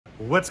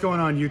What's going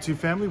on, YouTube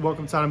family?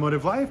 Welcome to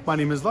Automotive Life. My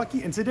name is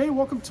Lucky, and today,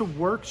 welcome to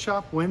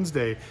Workshop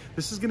Wednesday.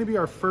 This is going to be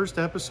our first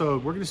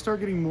episode. We're going to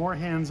start getting more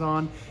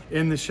hands-on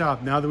in the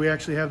shop now that we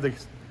actually have the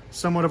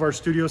somewhat of our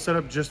studio set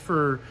up just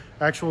for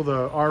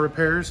our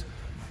repairs.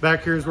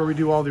 Back here is where we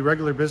do all the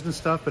regular business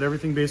stuff, but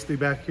everything basically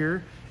back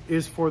here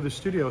is for the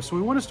studio. So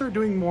we want to start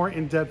doing more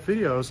in-depth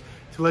videos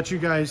to let you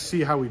guys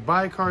see how we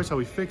buy cars, how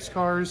we fix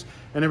cars,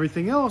 and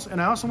everything else.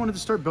 And I also wanted to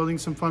start building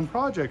some fun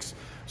projects.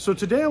 So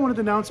today I wanted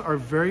to announce our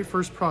very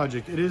first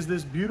project. It is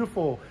this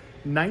beautiful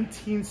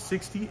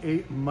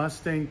 1968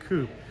 Mustang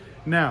Coupe.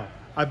 Now,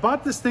 I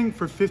bought this thing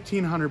for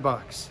 1,500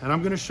 bucks, and I'm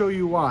going to show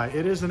you why.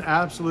 It is an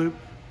absolute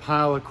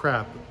pile of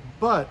crap,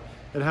 but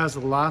it has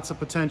lots of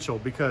potential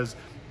because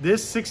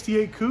this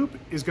 68 Coupe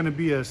is going to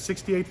be a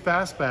 68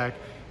 Fastback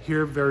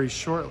here very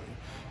shortly.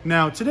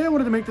 Now, today I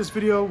wanted to make this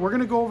video. We're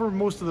going to go over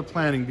most of the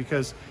planning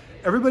because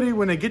everybody,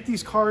 when they get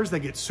these cars,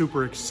 they get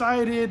super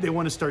excited. They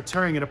want to start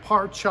tearing it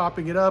apart,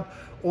 chopping it up,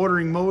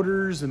 ordering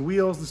motors and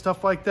wheels and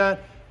stuff like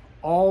that.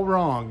 All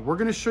wrong. We're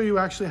going to show you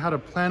actually how to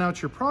plan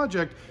out your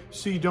project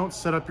so you don't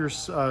set up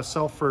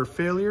yourself for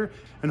failure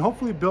and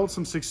hopefully build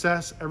some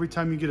success every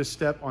time you get a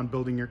step on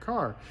building your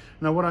car.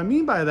 Now, what I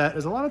mean by that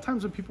is a lot of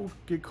times when people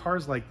get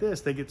cars like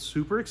this, they get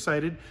super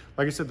excited.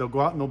 Like I said, they'll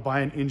go out and they'll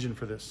buy an engine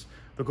for this.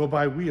 They'll go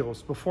buy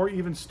wheels before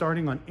even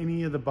starting on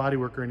any of the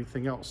bodywork or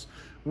anything else.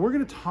 We're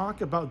going to talk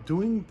about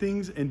doing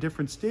things in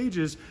different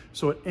stages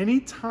so at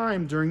any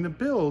time during the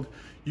build,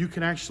 you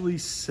can actually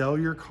sell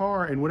your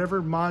car, and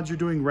whatever mods you're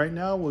doing right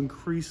now will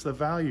increase the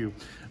value.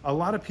 A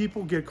lot of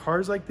people get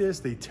cars like this,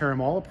 they tear them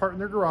all apart in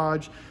their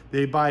garage,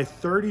 they buy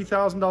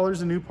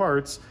 $30,000 in new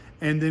parts,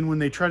 and then when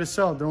they try to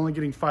sell it, they're only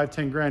getting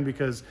 5-10 grand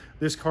because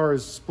this car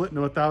is split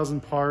into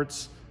 1,000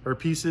 parts or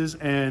pieces,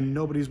 and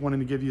nobody's wanting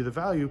to give you the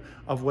value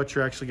of what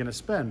you're actually going to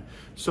spend.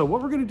 So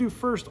what we're going to do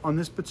first on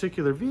this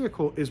particular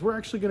vehicle is we're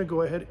actually going to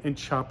go ahead and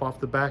chop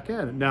off the back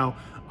end. Now,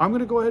 I'm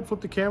going to go ahead,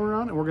 flip the camera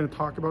on, and we're going to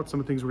talk about some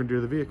of the things we're going to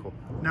do to the vehicle.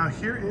 Now,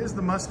 here is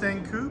the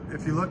Mustang Coupe.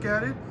 If you look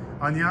at it,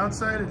 on the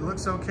outside, it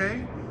looks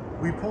okay.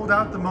 We pulled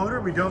out the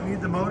motor. We don't need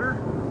the motor.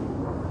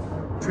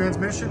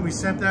 Transmission, we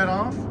sent that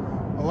off.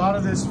 A lot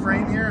of this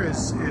frame here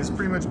is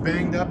pretty much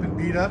banged up and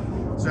beat up.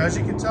 So as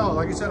you can tell,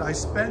 like I said, I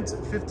spent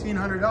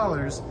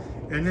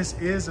 $1,500, and this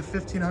is a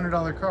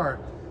 $1,500 car.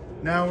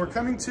 Now we're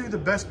coming to the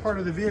best part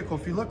of the vehicle.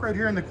 If you look right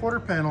here in the quarter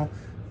panel,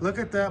 look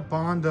at that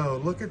Bondo,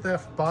 look at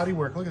that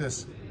bodywork, look at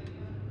this.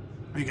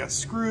 You got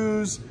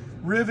screws,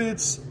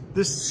 rivets.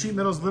 This sheet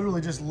metal is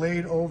literally just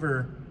laid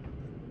over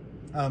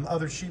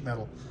other sheet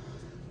metal.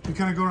 You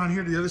kind of go around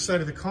here to the other side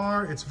of the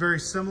car, it's very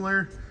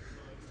similar.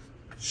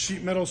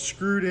 Sheet metal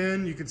screwed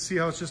in. You can see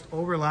how it's just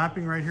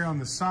overlapping right here on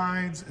the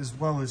sides as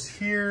well as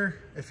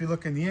here. If you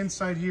look in the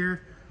inside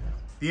here,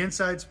 the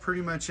inside's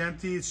pretty much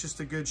empty. It's just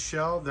a good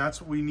shell.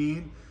 That's what we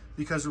need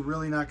because we're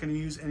really not going to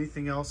use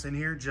anything else in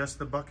here, just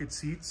the bucket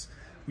seats.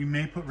 We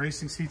may put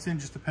racing seats in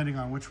just depending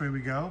on which way we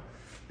go.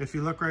 If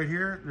you look right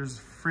here, there's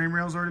frame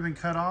rails already been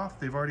cut off.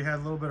 They've already had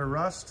a little bit of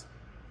rust,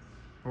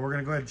 but we're going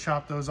to go ahead and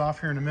chop those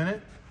off here in a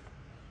minute.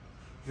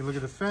 You look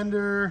at the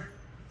fender,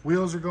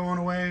 wheels are going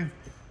away.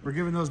 We're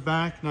giving those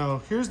back.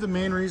 Now, here's the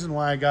main reason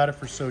why I got it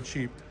for so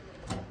cheap.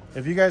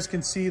 If you guys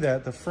can see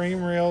that, the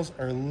frame rails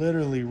are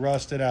literally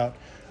rusted out.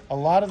 A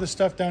lot of the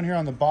stuff down here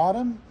on the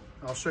bottom,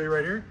 I'll show you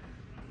right here,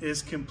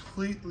 is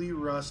completely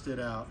rusted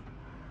out.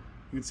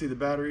 You can see the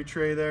battery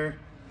tray there.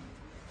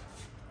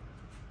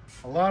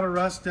 A lot of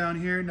rust down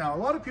here. Now, a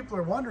lot of people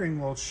are wondering,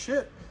 well,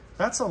 shit,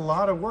 that's a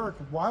lot of work.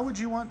 Why would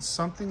you want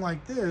something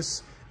like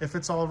this if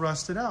it's all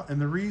rusted out? And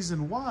the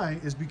reason why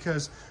is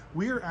because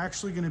we are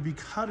actually going to be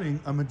cutting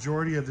a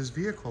majority of this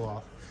vehicle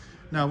off.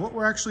 Now, what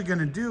we're actually going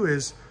to do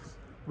is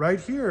right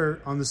here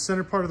on the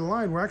center part of the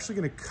line, we're actually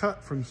going to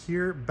cut from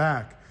here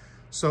back.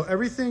 So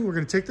everything, we're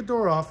going to take the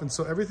door off, and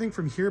so everything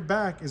from here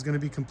back is going to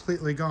be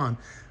completely gone.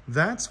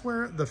 That's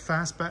where the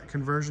Fastback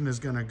Conversion is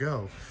going to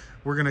go.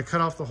 We're going to cut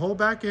off the whole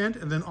back end,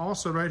 and then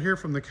also right here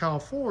from the cowl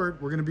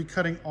forward, we're going to be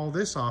cutting all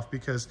this off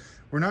because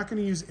we're not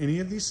going to use any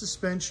of the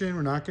suspension.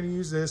 We're not going to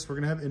use this. We're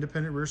going to have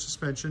independent rear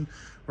suspension.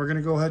 We're going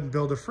to go ahead and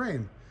build a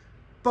frame.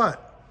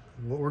 But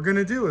what we're going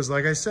to do is,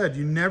 like I said,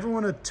 you never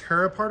want to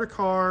tear apart a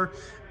car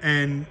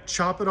and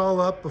chop it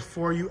all up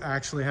before you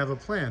actually have a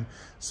plan.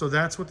 So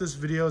that's what this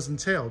video is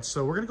entailed.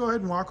 So we're going to go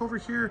ahead and walk over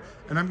here,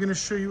 and I'm going to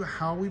show you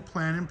how we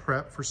plan and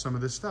prep for some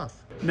of this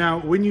stuff. Now,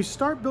 when you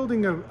start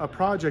building a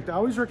project, I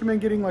always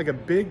recommend getting like a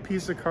big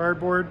piece of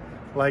cardboard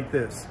like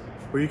this,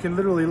 where you can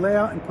literally lay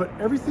out and put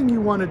everything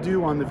you want to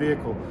do on the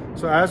vehicle.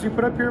 So as we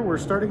put up here, we're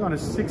starting on a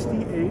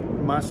 68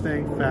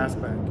 Mustang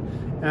Fastback.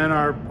 And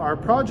our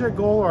project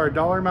goal, or our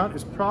dollar amount,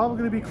 is probably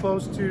going to be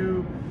close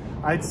to,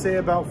 I'd say,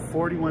 about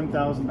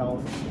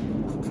 $41,000.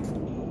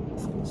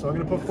 So I'm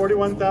going to put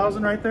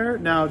 $41,000 right there.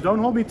 Now, don't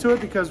hold me to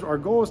it because our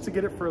goal is to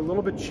get it for a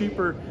little bit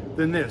cheaper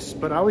than this.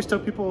 But I always tell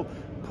people,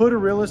 put a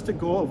realistic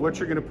goal of what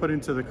you're gonna put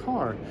into the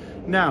car.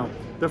 Now,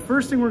 the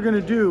first thing we're gonna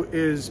do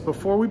is,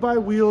 before we buy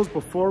wheels,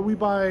 before we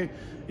buy,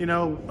 you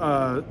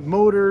know,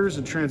 motors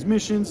and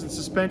transmissions and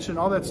suspension,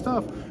 all that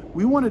stuff,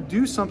 we wanna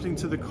do something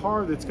to the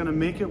car that's gonna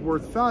make it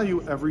worth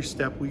value every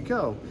step we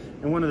go.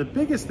 And one of the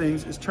biggest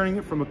things is turning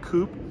it from a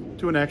coupe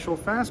to an actual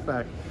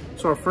fastback.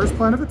 So our first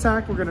plan of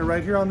attack, we're gonna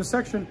right here on the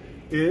section,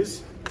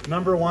 is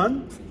number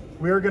one,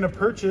 we are gonna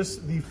purchase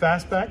the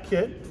fastback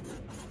kit,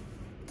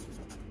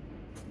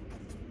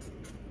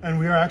 and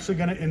we are actually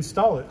gonna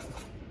install it.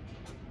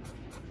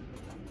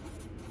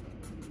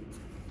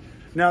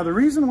 Now, the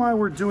reason why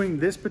we're doing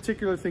this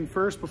particular thing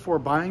first before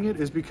buying it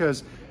is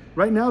because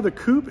right now the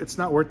coupe, it's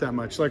not worth that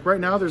much. Like right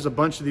now, there's a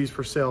bunch of these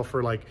for sale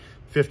for like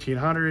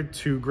 1,500,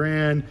 2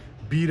 grand,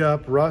 beat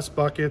up, rust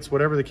buckets,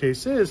 whatever the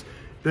case is.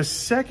 The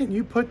second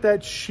you put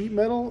that sheet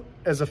metal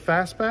as a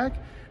fastback,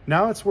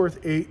 now it's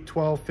worth $8,000,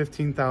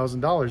 $12,000,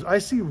 $15,000. I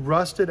see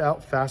rusted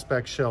out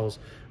fastback shells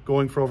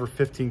going for over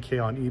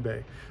 15K on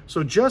eBay.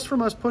 So just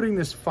from us putting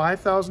this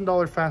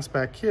 $5,000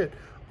 fastback kit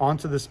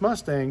onto this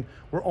Mustang,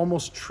 we're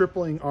almost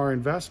tripling our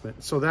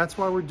investment. So that's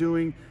why we're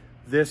doing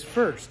this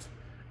first.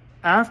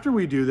 After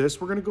we do this,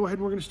 we're gonna go ahead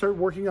and we're gonna start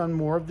working on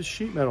more of the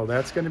sheet metal.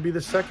 That's gonna be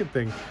the second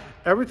thing.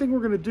 Everything we're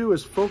gonna do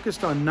is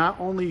focused on not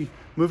only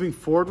moving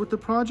forward with the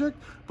project,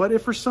 but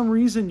if for some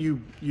reason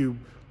you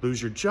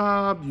lose your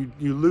job,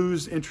 you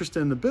lose interest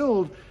in the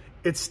build,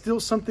 it's still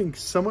something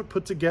somewhat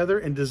put together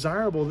and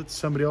desirable that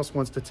somebody else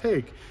wants to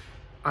take.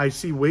 I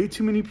see way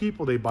too many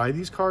people, they buy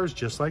these cars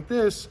just like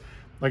this.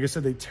 Like I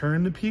said, they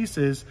turn the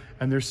pieces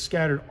and they're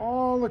scattered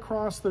all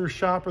across their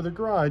shop or their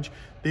garage.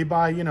 They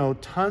buy, you know,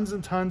 tons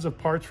and tons of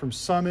parts from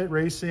Summit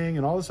Racing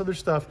and all this other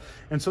stuff.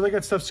 And so they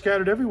got stuff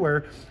scattered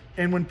everywhere.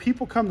 And when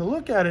people come to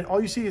look at it,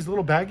 all you see is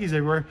little baggies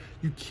everywhere.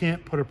 You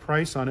can't put a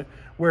price on it.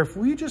 Where if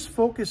we just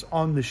focus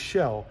on the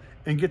shell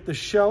and get the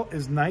shell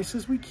as nice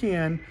as we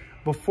can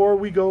before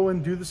we go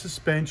and do the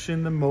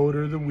suspension, the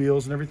motor, the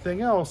wheels, and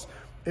everything else,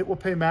 it will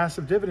pay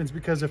massive dividends.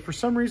 Because if for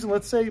some reason,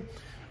 let's say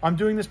I'm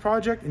doing this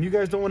project and you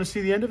guys don't want to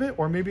see the end of it,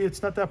 or maybe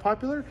it's not that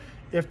popular,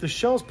 if the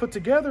shell's put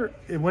together,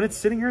 when it's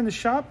sitting here in the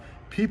shop,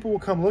 people will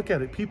come look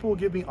at it. People will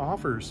give me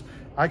offers.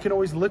 I can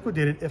always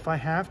liquidate it if I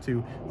have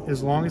to,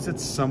 as long as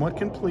it's somewhat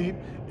complete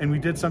and we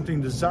did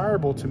something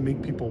desirable to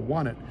make people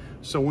want it.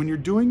 So when you're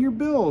doing your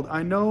build,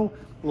 I know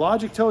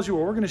logic tells you,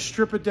 well, we're going to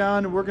strip it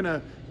down and we're going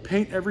to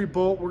paint every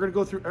bolt, we're going to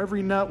go through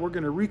every nut, we're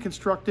going to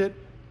reconstruct it.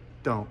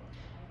 Don't.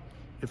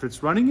 If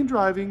it's running and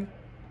driving,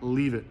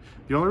 leave it.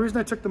 The only reason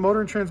I took the motor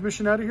and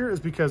transmission out of here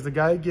is because the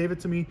guy gave it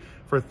to me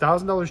for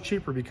 $1,000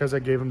 cheaper because I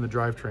gave him the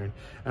drivetrain.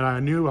 And I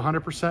knew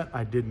 100%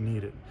 I didn't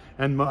need it.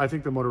 And I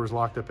think the motor was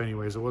locked up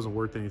anyways. It wasn't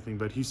worth anything,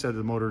 but he said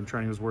the motor and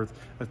training was worth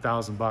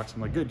 $1,000.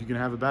 I'm like, good, you can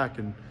have it back.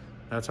 And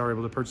that's how we're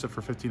able to purchase it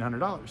for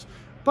 $1,500.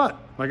 But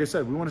like I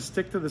said, we want to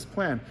stick to this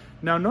plan.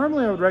 Now,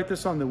 normally I would write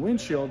this on the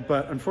windshield,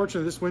 but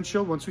unfortunately this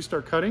windshield, once we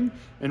start cutting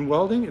and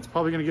welding, it's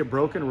probably going to get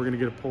broken and we're going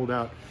to get it pulled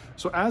out.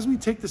 So as we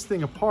take this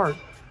thing apart,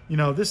 you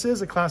know, this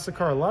is a classic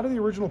car. A lot of the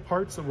original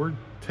parts that we're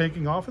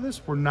taking off of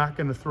this, we're not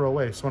going to throw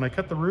away. So when I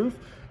cut the roof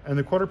and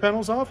the quarter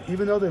panels off,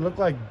 even though they look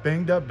like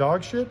banged up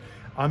dog shit,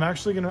 I'm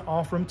actually going to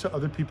offer them to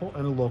other people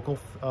in a local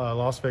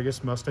Las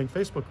Vegas Mustang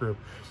Facebook group.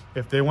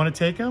 If they want to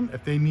take them,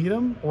 if they need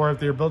them, or if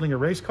they're building a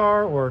race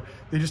car, or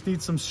they just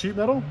need some sheet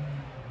metal,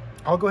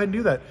 I'll go ahead and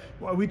do that.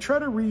 We try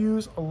to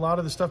reuse a lot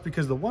of the stuff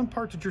because the one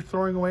part that you're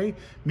throwing away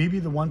may be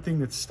the one thing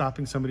that's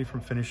stopping somebody from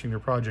finishing their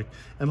project.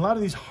 And a lot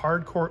of these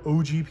hardcore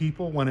OG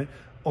people want it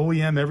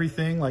OEM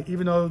everything, like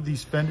even though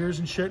these fenders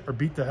and shit are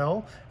beat to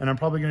hell, and I'm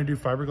probably going to do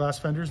fiberglass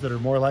fenders that are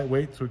more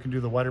lightweight so we can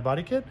do the wider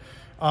body kit,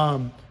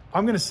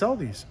 I'm going to sell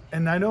these.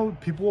 And I know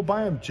people will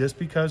buy them just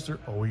because they're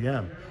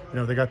OEM. You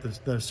know, they got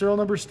the serial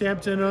number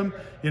stamped in them.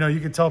 You know, you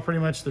can tell pretty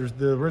much there's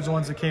the original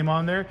ones that came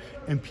on there,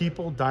 and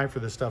people die for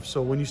this stuff.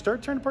 So when you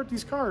start tearing apart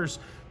these cars,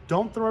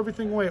 don't throw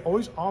everything away.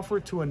 Always offer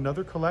it to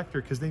another collector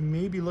because they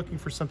may be looking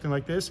for something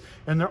like this.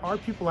 And there are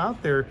people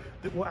out there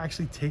that will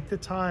actually take the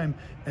time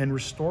and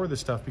restore the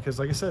stuff because,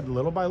 like I said,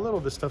 little by little,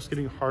 this stuff's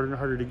getting harder and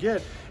harder to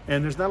get.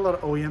 And there's not a lot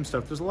of OEM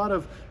stuff. There's a lot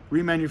of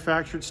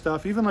remanufactured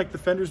stuff. Even like the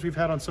fenders we've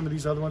had on some of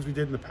these other ones we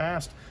did in the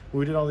past, when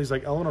we did all these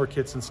like Eleanor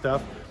kits and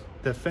stuff,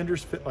 the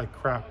fenders fit like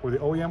crap. Where the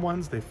OEM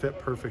ones, they fit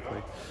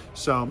perfectly.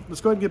 So let's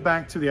go ahead and get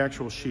back to the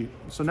actual sheet.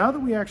 So now that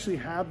we actually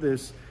have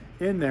this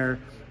in there,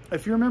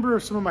 if you remember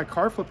some of my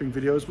car flipping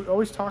videos, we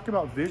always talk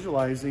about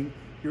visualizing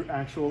your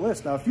actual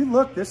list. Now, if you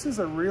look, this is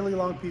a really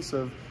long piece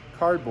of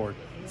cardboard.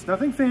 It's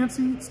nothing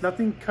fancy, it's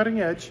nothing cutting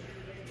edge.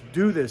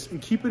 Do this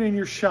and keep it in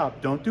your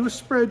shop. Don't do a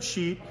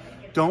spreadsheet.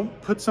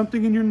 Don't put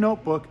something in your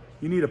notebook.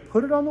 You need to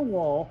put it on the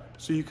wall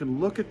so you can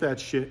look at that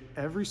shit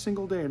every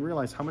single day and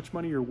realize how much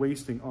money you're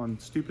wasting on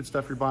stupid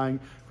stuff you're buying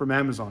from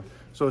Amazon.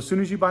 So as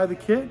soon as you buy the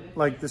kit,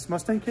 like this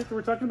Mustang kit that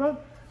we're talking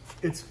about,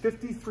 it's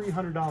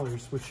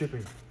 $5,300 with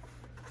shipping.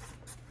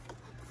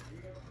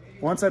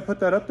 Once I put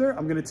that up there,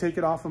 I'm gonna take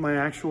it off of my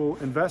actual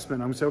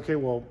investment. I'm gonna say, okay,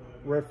 well,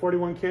 we're at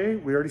 41K.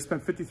 We already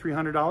spent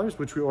 $5,300,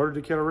 which we ordered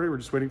the kit already. We're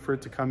just waiting for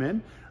it to come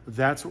in.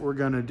 That's what we're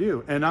gonna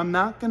do. And I'm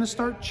not gonna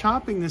start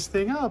chopping this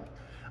thing up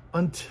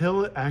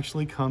until it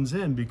actually comes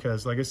in,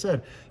 because like I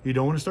said, you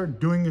don't want to start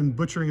doing and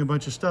butchering a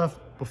bunch of stuff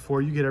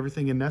before you get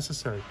everything in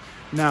necessary.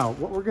 Now,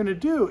 what we're going to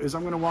do is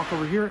I'm going to walk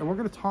over here and we're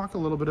going to talk a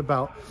little bit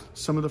about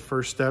some of the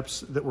first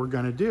steps that we're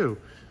going to do.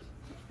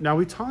 Now,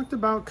 we talked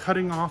about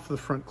cutting off the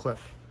front clip,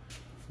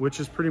 which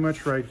is pretty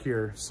much right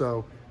here.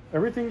 So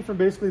everything from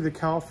basically the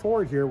cowl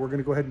forward here, we're going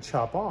to go ahead and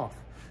chop off.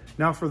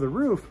 Now for the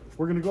roof,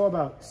 we're going to go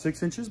about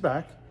 6 inches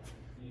back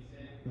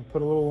and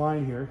put a little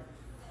line here.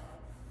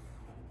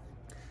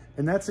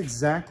 And that's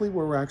exactly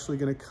where we're actually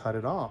going to cut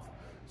it off.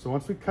 So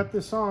once we cut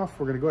this off,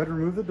 we're going to go ahead and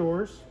remove the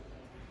doors.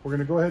 We're going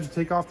to go ahead and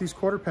take off these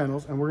quarter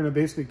panels, and we're going to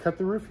basically cut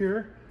the roof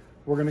here.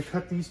 We're going to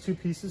cut these 2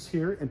 pieces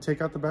here and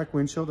take out the back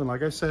windshield. And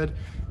like I said,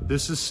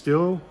 this is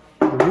still,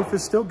 the roof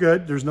is still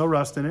good. There's no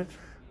rust in it.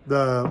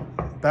 The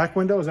back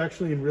window is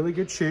actually in really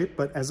good shape,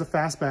 but as a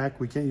fastback,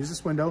 we can't use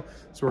this window.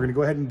 So we're going to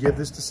go ahead and give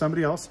this to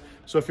somebody else.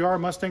 So if you are a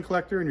Mustang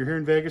collector and you're here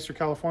in Vegas or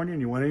California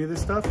and you want any of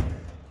this stuff,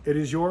 it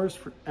is yours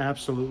for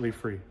absolutely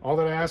free. All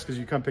that I ask is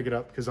you come pick it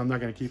up, because I'm not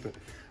going to keep it.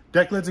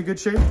 Deck lid's in good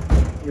shape.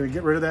 You're going to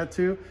get rid of that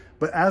too.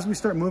 But as we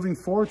start moving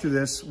forward through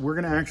this, we're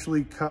going to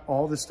actually cut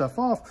all this stuff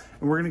off,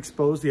 and we're going to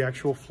expose the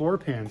actual floor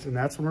pans. And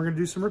that's when we're going to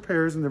do some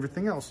repairs and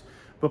everything else.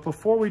 But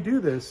before we do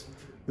this,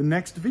 the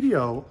next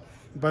video,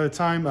 by the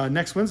time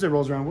next Wednesday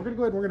rolls around, we're going to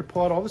go ahead and we're going to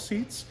pull out all the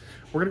seats.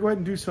 We're going to go ahead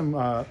and do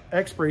some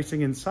X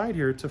bracing inside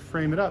here to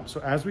frame it up. So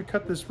as we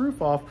cut this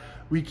roof off,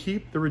 we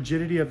keep the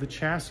rigidity of the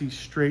chassis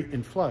straight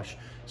and flush.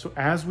 So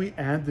as we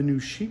add the new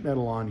sheet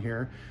metal on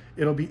here,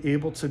 it'll be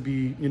able to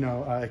be, you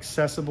know,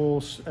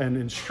 accessible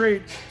and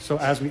straight. So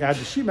as we add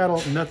the sheet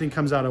metal, nothing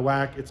comes out of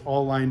whack. It's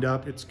all lined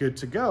up. It's good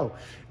to go.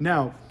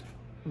 Now,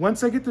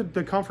 once I get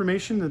the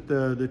confirmation that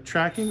the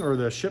tracking or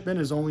the shipment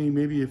is only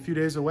maybe a few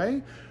days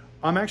away,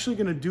 I'm actually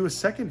going to do a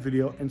second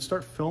video and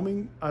start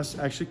filming us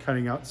actually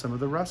cutting out some of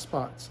the rust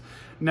spots.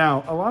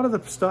 Now, a lot of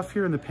the stuff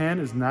here in the pan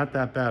is not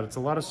that bad. It's a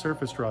lot of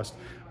surface rust.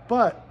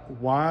 But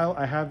while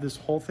I have this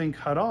whole thing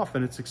cut off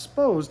and it's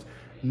exposed,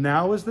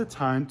 now is the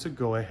time to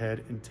go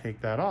ahead and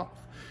take that off.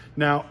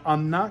 Now,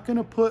 I'm not going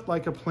to put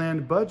like a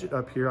planned budget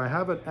up here. I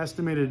have an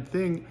estimated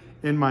thing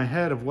in my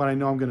head of what I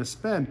know I'm going to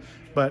spend.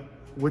 But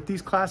with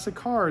these classic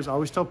cars, I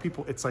always tell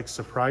people it's like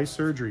surprise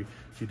surgery.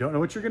 You don't know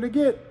what you're going to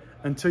get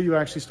until you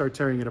actually start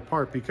tearing it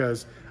apart,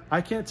 because I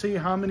can't tell you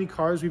how many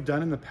cars we've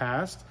done in the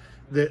past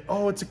that,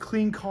 oh, it's a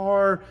clean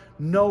car,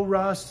 no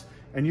rust,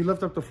 and you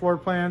lift up the floor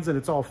plans and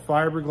it's all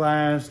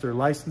fiberglass or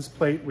license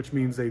plate, which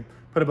means they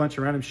put a bunch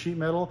of random sheet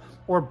metal,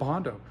 or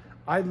Bondo.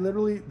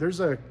 There's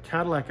a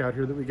Cadillac out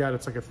here that we got,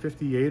 it's like a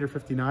 58 or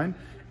 59,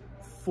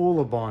 full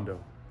of Bondo.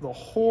 The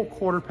whole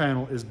quarter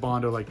panel is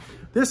Bondo. Like,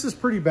 this is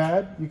pretty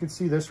bad. You can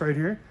see this right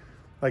here.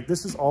 Like,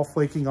 this is all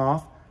flaking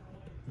off.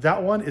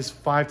 That one is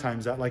 5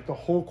 times that. Like, the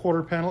whole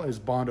quarter panel is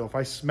Bondo. If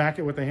I smack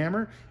it with a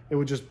hammer, it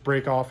would just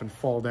break off and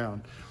fall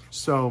down.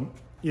 So,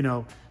 you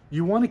know,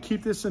 you want to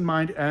keep this in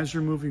mind as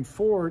you're moving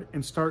forward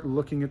and start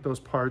looking at those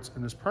parts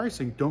and this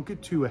pricing. Don't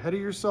get too ahead of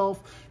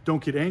yourself.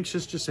 Don't get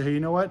anxious. Just say, hey, you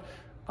know what?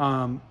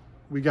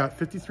 We got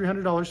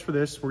 $5,300 for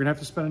this. We're going to have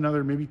to spend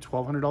another maybe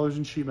 $1,200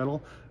 in sheet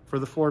metal for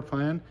the floor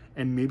plan,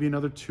 and maybe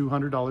another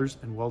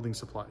 $200 in welding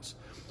supplies.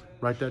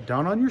 Write that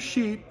down on your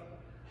sheet,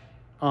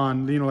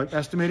 on, you know, like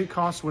estimated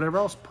costs, whatever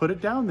else, put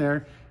it down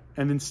there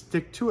and then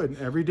stick to it. And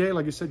every day,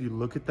 like I said, you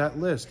look at that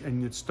list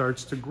and it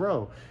starts to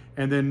grow.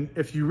 And then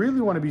if you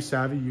really want to be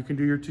savvy, you can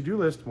do your to-do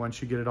list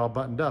once you get it all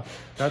buttoned up.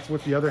 That's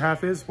what the other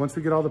half is. Once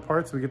we get all the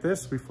parts, we get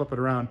this, we flip it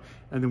around,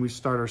 and then we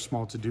start our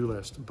small to-do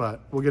list. But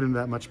we'll get into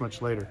that much,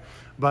 much later.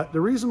 But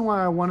the reason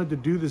why I wanted to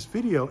do this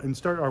video and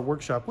start our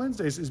Workshop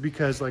Wednesdays is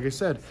because, like I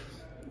said,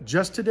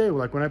 just today,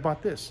 like when I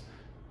bought this,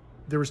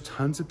 there was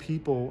tons of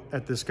people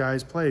at this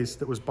guy's place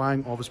that was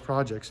buying all his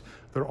projects.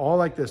 They're all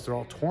like this. They're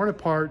all torn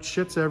apart,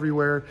 shit's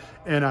everywhere.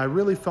 And I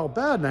really felt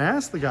bad. And I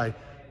asked the guy,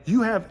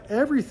 you have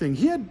everything.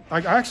 He had, I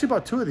actually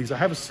bought 2 of these. I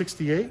have a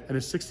 68 and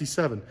a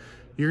 67.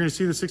 You're going to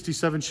see the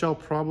 67 shell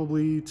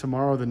probably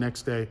tomorrow or the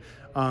next day.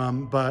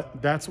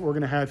 But that's what we're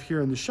going to have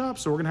here in the shop.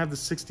 So we're going to have the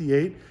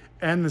 68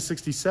 and the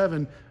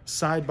 67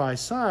 side by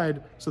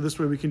side. So this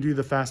way we can do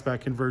the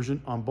fastback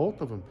conversion on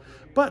both of them.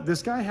 But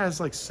this guy has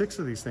like 6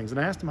 of these things. And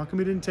I asked him, how come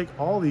he didn't take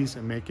all these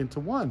and make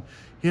into one?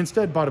 He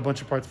instead bought a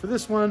bunch of parts for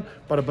this one,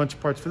 bought a bunch of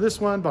parts for this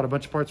one, bought a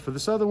bunch of parts for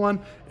this other one,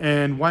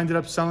 and winded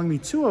up selling me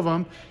 2 of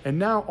them. And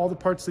now all the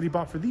parts that he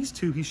bought for these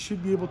 2, he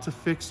should be able to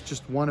fix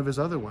just one of his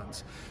other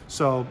ones.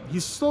 So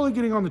he's slowly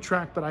getting on the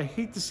track, but I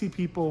hate to see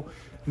people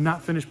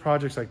not finish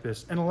projects like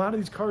this. And a lot of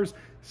these cars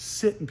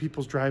sit in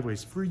people's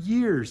driveways for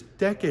years,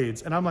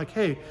 decades. And I'm like,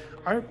 hey,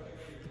 I'll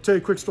tell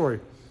you a quick story.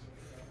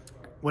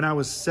 When I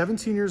was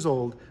 17 years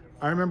old,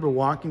 I remember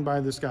walking by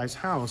this guy's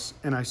house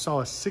and I saw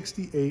a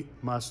 68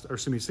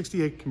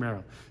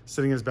 Camaro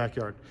sitting in his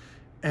backyard.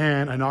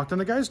 And I knocked on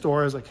the guy's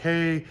door. I was like,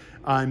 hey,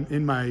 I'm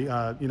in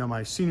my,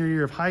 my senior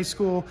year of high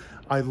school.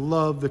 I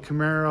love the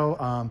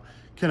Camaro.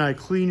 Can I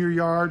clean your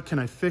yard? Can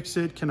I fix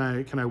it? Can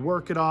I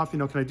work it off?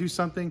 Can I do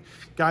something?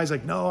 Guy's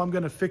like, no, I'm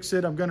going to fix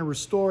it. I'm going to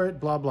restore it,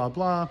 blah, blah,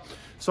 blah.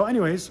 So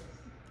anyways,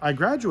 I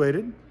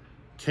graduated,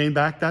 came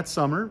back that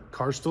summer,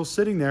 car's still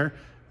sitting there.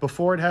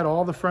 before it had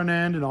all the front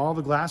end and all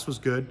the glass was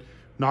good.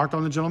 Knocked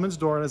on the gentleman's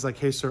door and I was like,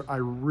 hey sir, I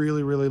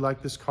really, really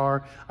like this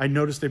car. I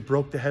noticed they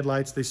broke the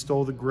headlights, they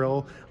stole the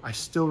grill. I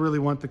still really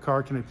want the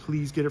car. Can I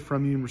please get it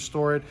from you and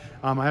restore it?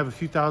 I have a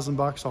few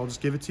 $1,000, so I'll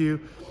just give it to you.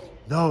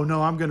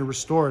 No, I'm gonna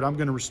restore it. I'm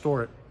gonna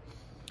restore it.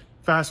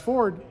 Fast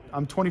forward,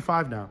 I'm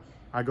 25 now.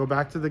 I go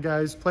back to the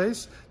guy's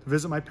place to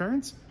visit my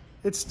parents.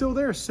 It's still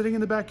there, sitting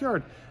in the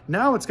backyard.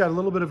 Now it's got a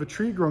little bit of a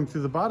tree growing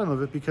through the bottom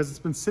of it because it's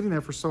been sitting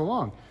there for so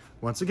long.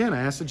 Once again,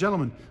 I asked the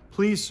gentleman,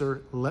 please,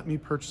 sir, let me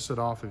purchase it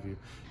off of you.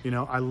 You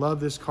know, I love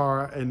this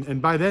car.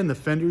 And by then the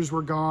fenders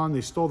were gone.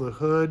 They stole the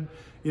hood.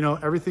 You know,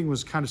 everything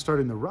was kind of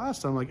starting to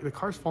rust. I'm like, the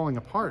car's falling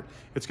apart.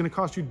 It's going to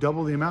cost you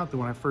double the amount than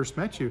when I first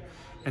met you.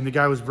 And the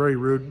guy was very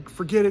rude.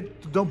 Forget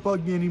it. Don't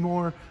bug me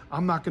anymore.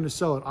 I'm not going to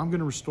sell it. I'm going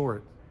to restore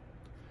it.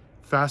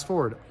 Fast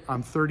forward,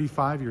 I'm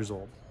 35 years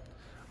old.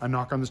 I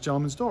knock on this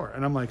gentleman's door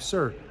and I'm like,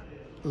 sir,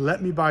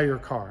 let me buy your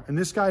car. And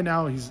this guy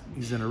now,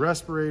 he's in a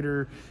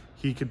respirator.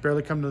 He could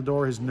barely come to the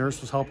door. His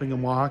nurse was helping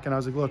him walk. And I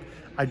was like, look,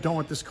 I don't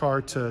want this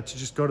car to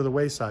just go to the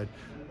wayside.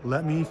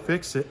 Let me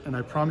fix it. And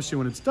I promise you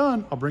when it's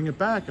done, I'll bring it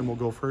back and we'll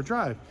go for a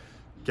drive.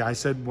 Guy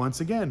said,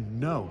 once again,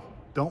 no,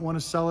 don't want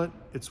to sell it.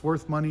 It's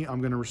worth money. I'm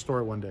going to restore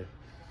it one day.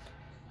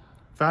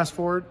 Fast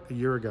forward a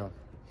year ago.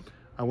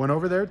 I went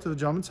over there to the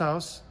gentleman's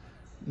house,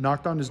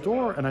 knocked on his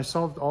door, and I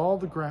saw all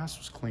the grass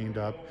was cleaned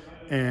up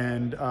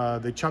and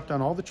they chopped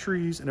down all the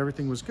trees and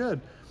everything was good.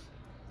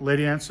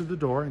 Lady answered the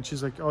door and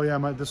she's like, oh yeah,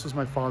 this was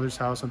my father's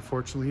house.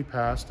 Unfortunately, he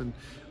passed. And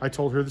I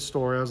told her the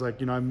story. I was like,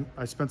 you know,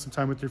 I spent some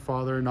time with your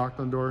father, knocked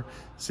on the door,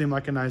 seemed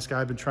like a nice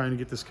guy. I've been trying to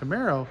get this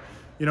Camaro,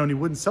 you know, and he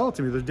wouldn't sell it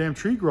to me. There's a damn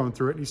tree growing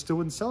through it and he still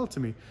wouldn't sell it to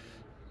me.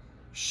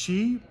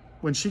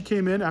 When she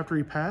came in after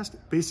he passed,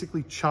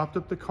 basically chopped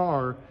up the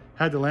car,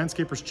 had the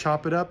landscapers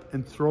chop it up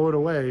and throw it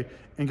away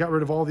and got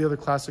rid of all the other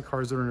classic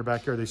cars that are in her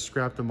backyard. They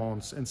scrapped them all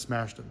and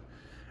smashed them.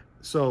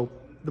 So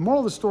the moral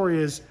of the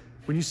story is,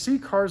 when you see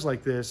cars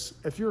like this,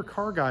 if you're a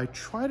car guy,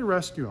 try to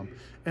rescue them.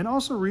 And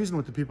also reason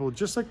with the people,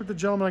 just like with the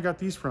gentleman I got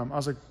these from. I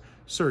was like,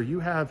 sir,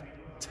 you have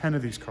 10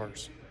 of these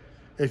cars.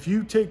 If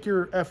you take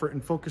your effort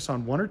and focus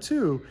on 1 or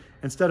 2,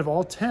 instead of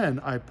all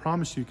 10, I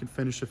promise you can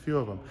finish a few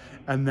of them.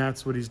 And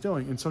that's what he's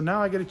doing. And so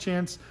now I get a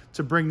chance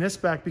to bring this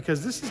back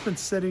because this has been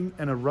sitting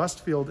in a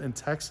rust field in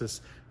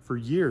Texas for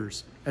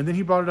years. And then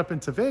he brought it up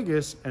into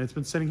Vegas and it's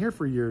been sitting here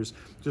for years,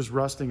 just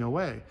rusting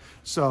away.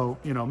 So,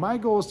 you know, my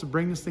goal is to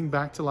bring this thing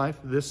back to life,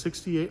 this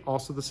 68,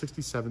 also the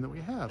 67 that we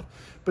have.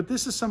 But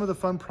this is some of the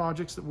fun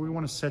projects that we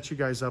want to set you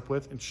guys up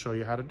with and show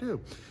you how to do.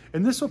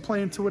 And this will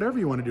play into whatever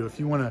you want to do. If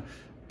you want to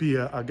be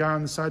a guy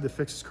on the side that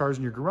fixes cars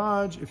in your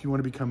garage, if you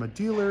want to become a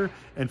dealer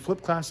and flip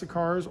classic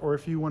cars, or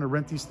if you want to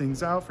rent these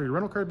things out for your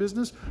rental car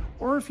business,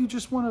 or if you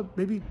just want to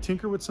maybe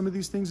tinker with some of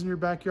these things in your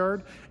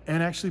backyard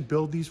and actually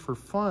build these for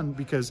fun.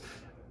 Because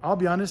I'll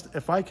be honest,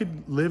 if I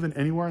could live in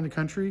anywhere in the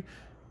country,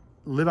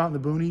 live out in the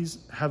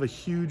boonies, have a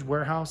huge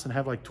warehouse and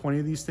have like 20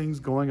 of these things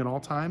going at all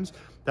times,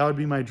 that would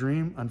be my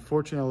dream.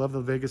 Unfortunately, I love the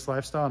Vegas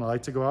lifestyle and I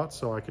like to go out,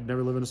 so I could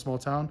never live in a small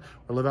town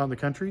or live out in the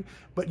country.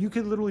 But you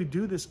could literally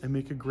do this and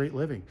make a great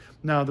living.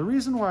 Now, the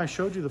reason why I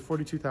showed you the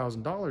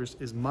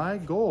 $42,000 is my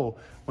goal,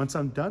 once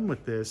I'm done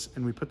with this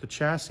and we put the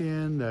chassis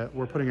in, that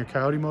we're putting a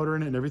Coyote motor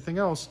in it and everything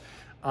else,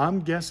 I'm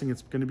guessing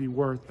it's going to be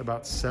worth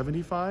about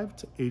 $75,000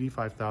 to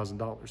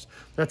 $85,000.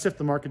 That's if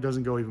the market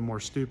doesn't go even more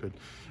stupid.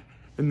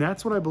 And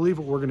that's what I believe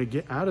what we're going to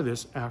get out of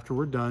this after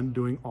we're done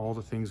doing all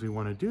the things we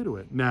want to do to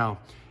it. Now,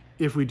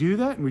 if we do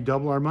that and we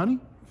double our money,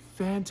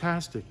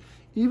 fantastic.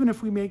 Even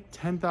if we make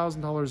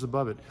 $10,000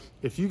 above it.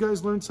 If you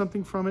guys learned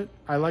something from it,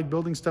 I like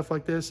building stuff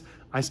like this.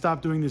 I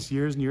stopped doing this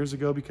years and years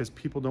ago because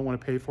people don't want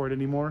to pay for it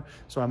anymore.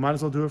 So I might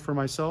as well do it for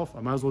myself.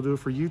 I might as well do it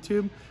for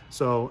YouTube.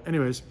 So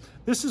anyways,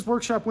 this is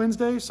Workshop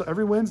Wednesday. So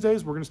every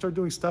Wednesdays, we're going to start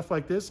doing stuff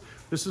like this.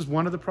 This is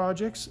one of the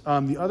projects.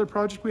 The other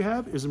project we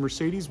have is a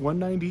Mercedes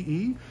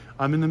 190E.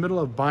 I'm in the middle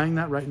of buying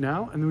that right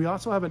now. And we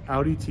also have an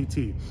Audi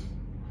TT.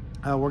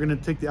 We're going to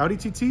take the Audi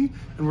TT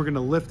and we're going to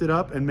lift it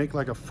up and make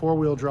like a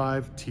 4-wheel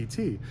drive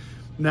TT.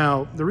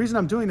 Now, the reason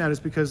I'm doing that is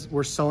because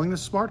we're selling the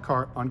smart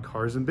car on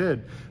Cars and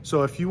Bid.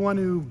 So if you want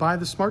to buy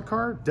the smart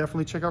car,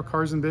 definitely check out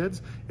Cars and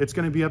Bids. It's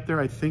going to be up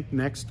there, I think,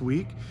 next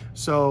week.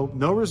 So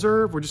no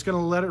reserve. We're just going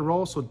to let it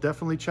roll. So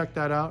definitely check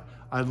that out.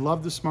 I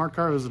love the smart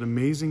car. It was an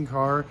amazing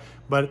car,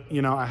 but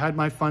you know, I had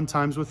my fun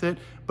times with it.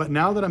 But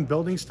now that I'm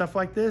building stuff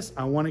like this,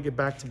 I want to get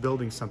back to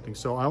building something.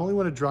 So I only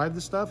want to drive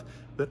the stuff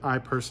that I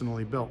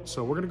personally built.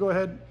 So we're going to go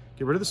ahead,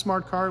 get rid of the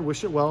smart car,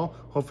 wish it well.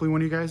 Hopefully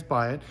one of you guys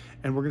buy it,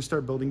 and we're gonna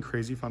start building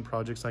crazy fun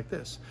projects like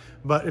this.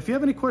 But if you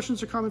have any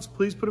questions or comments,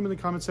 please put them in the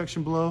comment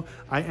section below.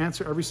 I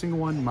answer every single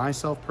one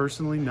myself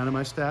personally, none of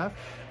my staff.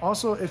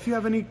 Also, if you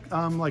have any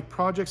like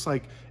projects,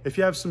 like if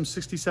you have some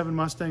 67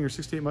 Mustang or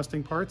 68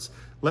 Mustang parts,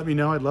 let me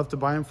know. I'd love to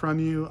buy them from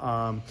you.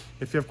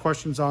 If you have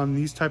questions on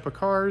these type of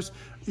cars,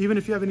 even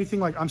if you have anything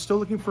like, I'm still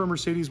looking for a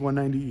Mercedes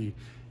 190E.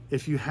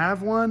 If you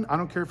have one, I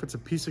don't care if it's a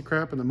piece of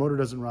crap and the motor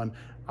doesn't run,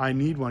 I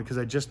need one because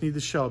I just need the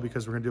shell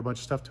because we're gonna do a bunch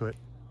of stuff to it.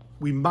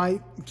 We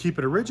might keep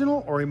it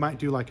original, or we might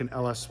do like an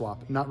LS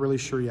swap. Not really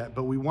sure yet,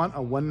 but we want a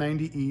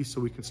 190E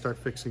so we can start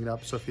fixing it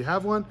up. So if you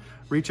have one,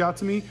 reach out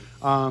to me.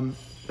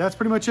 That's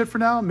pretty much it for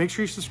now. Make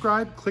sure you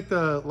subscribe, click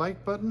the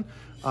like button.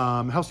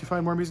 Helps you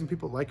find more amazing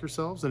people like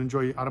yourselves that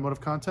enjoy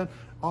automotive content.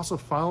 Also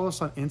follow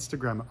us on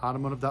Instagram at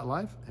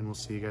automotive.life, and we'll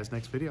see you guys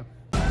next video.